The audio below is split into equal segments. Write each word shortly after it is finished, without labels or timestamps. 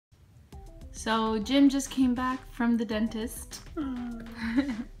So Jim just came back from the dentist.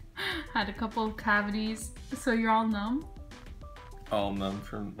 Had a couple of cavities. So you're all numb? All numb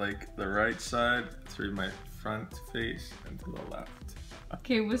from like the right side through my front face and to the left.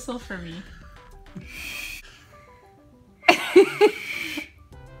 Okay, whistle for me.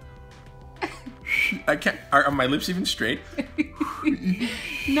 I can't. Are my lips even straight?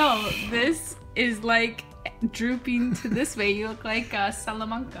 No, this is like drooping to this way. You look like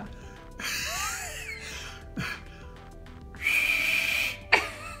Salamanca.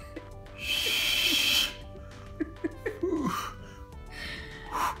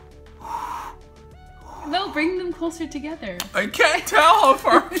 No, bring them closer together. I can't tell how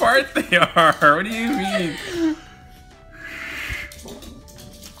far apart they are. What do you mean?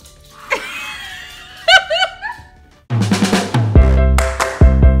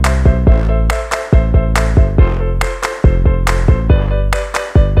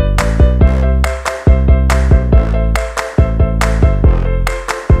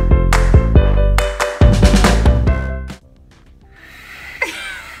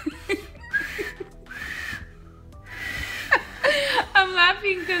 I'm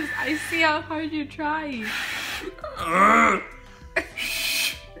laughing because I see how hard you're trying.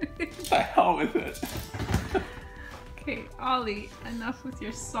 The hell with it. Okay, Ollie, enough with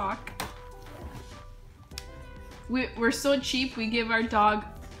your sock. We're so cheap, we give our dog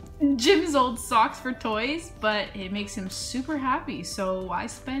Jim's old socks for toys, but it makes him super happy, so why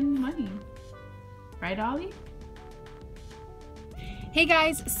spend money? Right, Ollie? Hey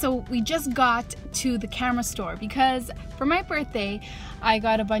guys, so we just got to the camera store because for my birthday I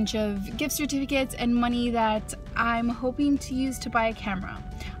got a bunch of gift certificates and money that I'm hoping to use to buy a camera.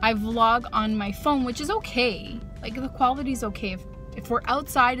 I vlog on my phone, which is okay. Like the quality's okay. If we're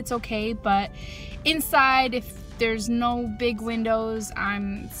outside it's okay, but inside if there's no big windows,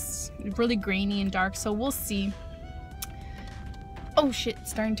 it's really grainy and dark, so we'll see. Oh shit,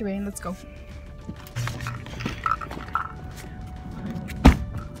 it's starting to rain, let's go.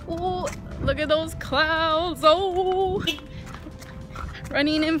 Oh, look at those clouds. Oh,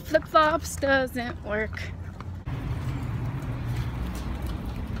 running in flip-flops doesn't work.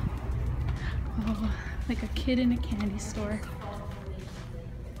 Oh, like a kid in a candy store.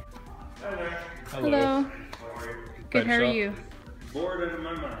 Hello. Good, how are you? Bored out of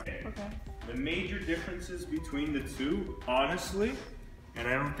my mind. Okay. The major differences between the two, honestly, and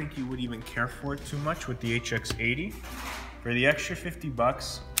I don't think you would even care for it too much with the HX80, for the extra 50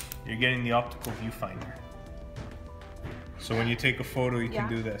 bucks, you're getting the optical viewfinder. So when you take a photo, you can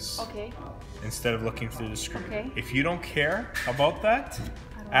do this. Okay. Instead of looking through the screen. Okay. If you don't care about that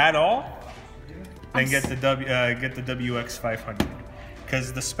at all, then get the WX500.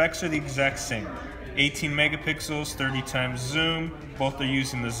 Because the specs are the exact same. 18 megapixels, 30 times zoom. Both are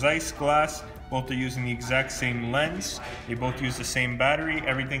using the Zeiss glass. Both are using the exact same lens. They both use the same battery.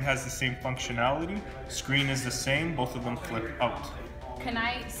 Everything has the same functionality. Screen is the same. Both of them flip out. Can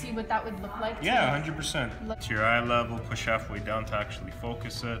I see what that would look like? Yeah, 100%. To your eye level, push halfway down to actually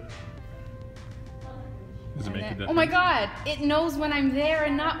focus it. Does it make a difference? Oh my god, it knows when I'm there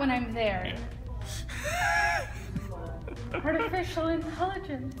and not when I'm there. Yeah. Artificial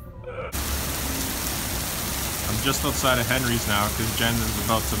intelligence. I'm just outside of Henry's now because Jen is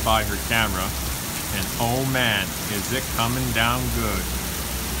about to buy her camera. And oh man, is it coming down good.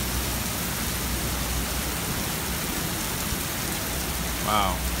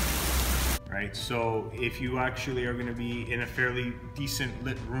 Wow. Right, so if you actually are going to be in a fairly decent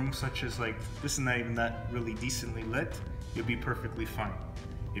lit room, such as like this is not even that really decently lit, you'll be perfectly fine.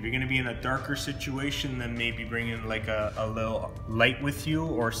 If you're going to be in a darker situation, then maybe bringing like a little light with you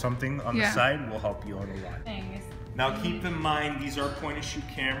or something on the side will help you out a lot. Now keep in mind, these are point and shoot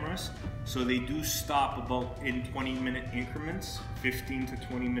cameras, so they do stop about in 20-minute increments, 15 to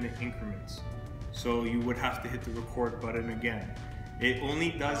 20-minute increments. So you would have to hit the record button again. It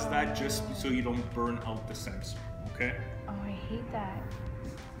only does that just so you don't burn out the sensor, okay? Oh, I hate that.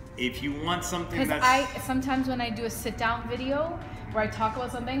 If you want something Because sometimes when I do a sit-down video where I talk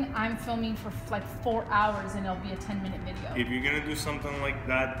about something, I'm filming for like 4 hours and it'll be a 10-minute video. If you're gonna do something like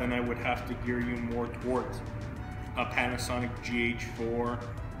that, then I would have to gear you more towards a Panasonic GH4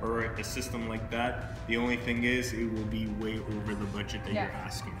 or a system like that. The only thing is, it will be way over the budget that you're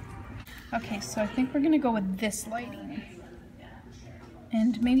asking. Okay, so I think we're gonna go with this lighting.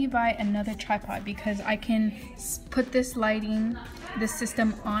 And maybe buy another tripod because I can put this lighting, this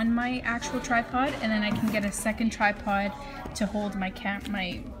system on my actual tripod, and then I can get a second tripod to hold my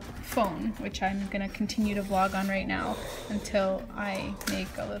phone, which I'm gonna continue to vlog on right now until I make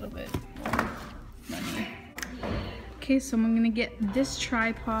a little bit more money. Okay, so I'm gonna get this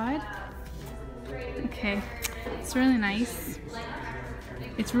tripod Okay, it's really nice.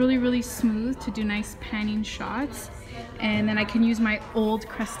 It's really, really smooth to do nice panning shots. And then I can use my old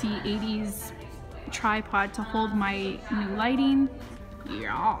crusty 80s tripod to hold my new lighting.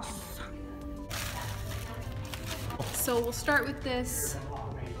 Yes. So we'll start with this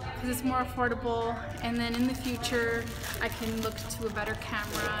because it's more affordable, and then in the future I can look to a better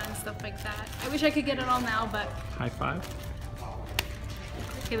camera and stuff like that. I wish I could get it all now, but High five.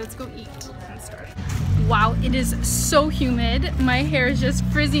 okay, let's go eat and start. Wow, it is so humid. My hair is just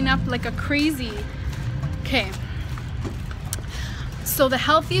frizzing up like a crazy. Okay. So the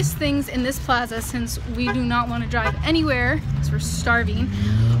healthiest things in this plaza, since we do not want to drive anywhere because we're starving,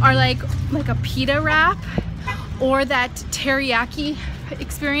 are like a pita wrap or that teriyaki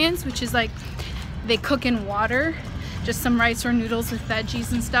experience, which is like they cook in water, just some rice or noodles with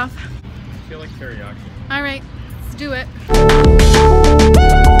veggies and stuff. I feel like teriyaki. All right, let's do it.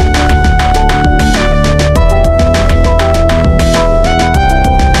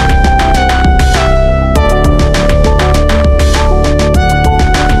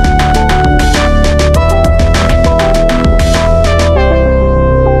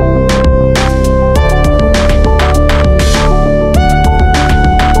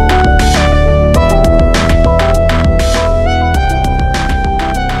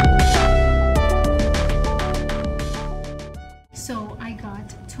 So I got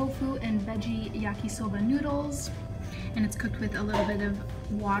tofu and veggie yakisoba noodles, and it's cooked with a little bit of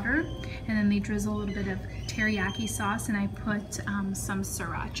water, and then they drizzle a little bit of teriyaki sauce, and I put some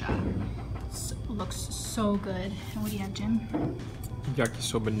sriracha. Looks so good. And what do you have, Jim?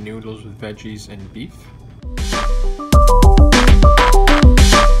 Yakisoba noodles with veggies and beef.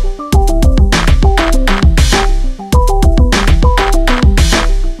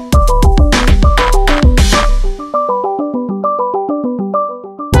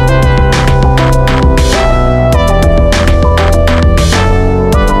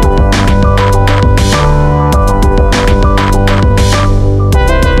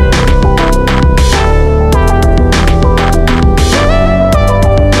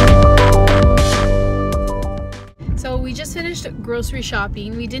 Grocery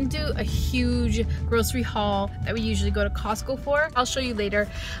shopping. We didn't do a huge grocery haul that we usually go to Costco for. I'll show you later.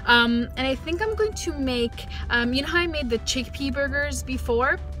 And I think I'm going to make, you know how I made the chickpea burgers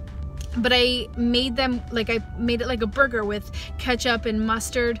before? But I made them like, I made it like a burger with ketchup and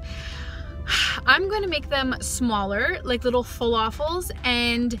mustard. I'm going to make them smaller, like little falafels,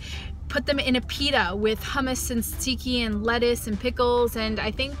 and put them in a pita with hummus and tzatziki and lettuce and pickles, and I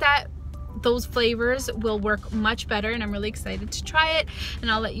think that those flavors will work much better, and I'm really excited to try it,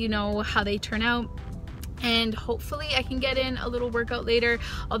 and I'll let you know how they turn out. And hopefully I can get in a little workout later,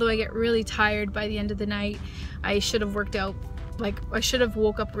 although I get really tired by the end of the night. I should have worked out, like I should have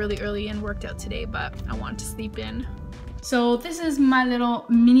woke up really early and worked out today, but I want to sleep in. So this is my little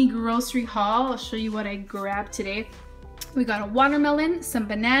mini grocery haul. I'll show you what I grabbed today. We got a watermelon, some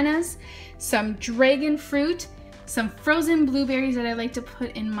bananas, some dragon fruit, some frozen blueberries that I like to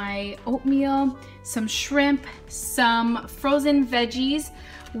put in my oatmeal, some shrimp, some frozen veggies,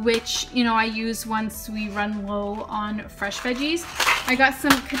 which, you know, I use once we run low on fresh veggies. I got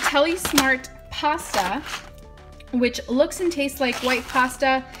some Catelli Smart pasta, which looks and tastes like white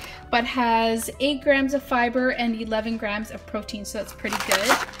pasta, but has 8 grams of fiber and 11 grams of protein, so that's pretty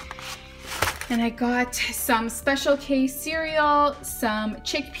good. And I got some Special K cereal, some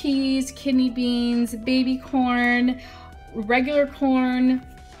chickpeas, kidney beans, baby corn, regular corn,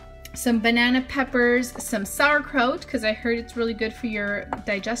 some banana peppers, some sauerkraut, because I heard it's really good for your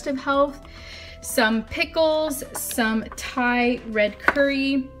digestive health, some pickles, some Thai red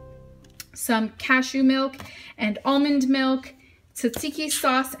curry, some cashew milk and almond milk, tzatziki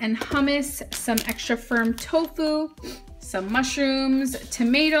sauce and hummus, some extra firm tofu, some mushrooms,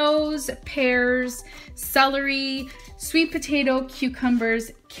 tomatoes, pears, celery, sweet potato,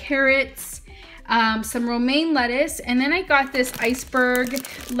 cucumbers, carrots, some romaine lettuce, and then I got this iceberg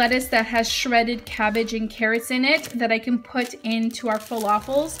lettuce that has shredded cabbage and carrots in it that I can put into our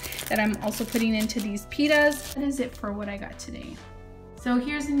falafels that I'm also putting into these pitas. That is it for what I got today. So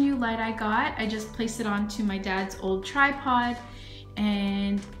here's a new light I got. I just placed it onto my dad's old tripod,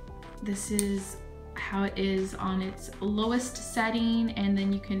 and this is how it is on its lowest setting, and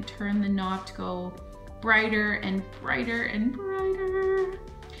then you can turn the knob to go brighter and brighter and brighter.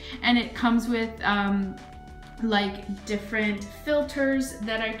 And it comes with like different filters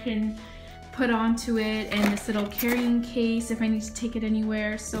that I can put onto it, and this little carrying case if I need to take it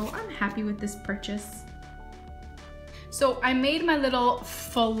anywhere. So I'm happy with this purchase. So I made my little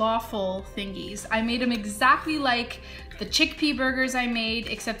falafel thingies. I made them exactly like the chickpea burgers I made,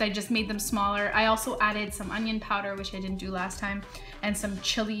 except I just made them smaller. I also added some onion powder, which I didn't do last time, and some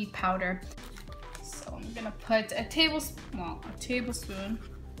chili powder. So I'm gonna put a tablespoon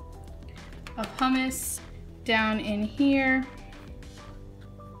of hummus down in here.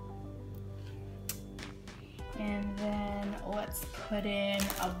 And then let's put in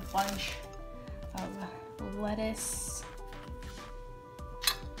a bunch of lettuce.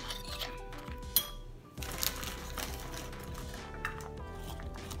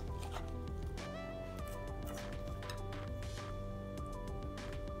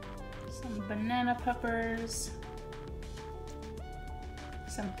 Some banana peppers.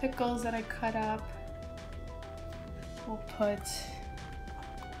 Some pickles that I cut up. We'll put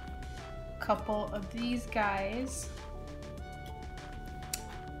a couple of these guys.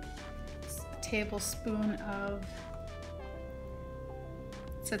 A tablespoon of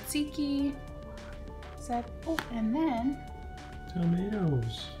tzatziki. And then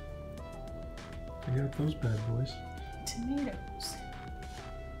tomatoes. I got those bad boys. Tomatoes.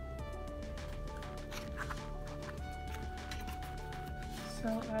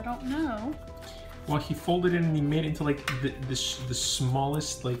 So I don't know. Well, he folded it and he made it into like the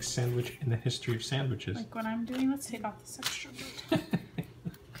smallest like sandwich in the history of sandwiches. Like what I'm doing. Let's take off this extra bit.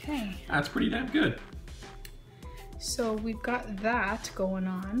 Okay. That's pretty damn good. So we've got that going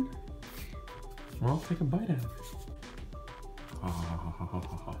on. Well, take a bite out of it.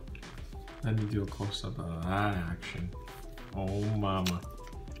 Oh, let me do a close-up of that action. Oh, mama.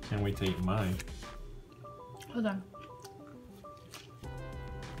 Can't wait to eat mine. Hold on.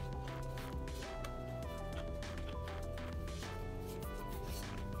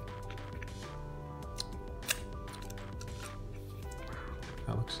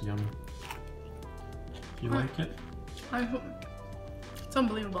 That looks yummy. You like it? It's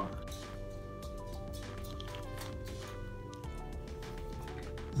unbelievable.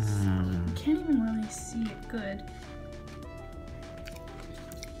 I can't even really see it good.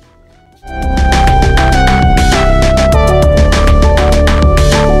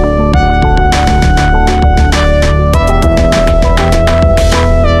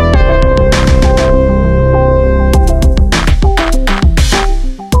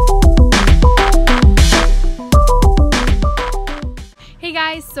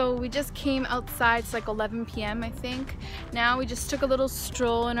 So we just came outside. It's like 11 p.m. I think. Now we just took a little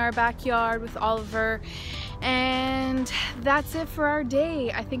stroll in our backyard with Oliver, and that's it for our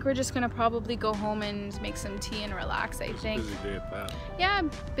day. I think we're just gonna probably go home and make some tea and relax. I think. Busy day at that. Yeah,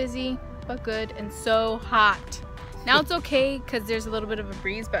 busy but good, and so hot. Now it's okay because there's a little bit of a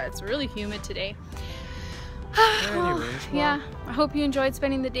breeze, but it's really humid today. Well, yeah, I hope you enjoyed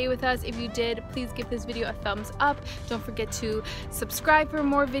spending the day with us. If you did, please give this video a thumbs up. Don't forget to subscribe for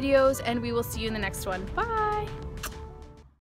more videos, and we will see you in the next one. Bye!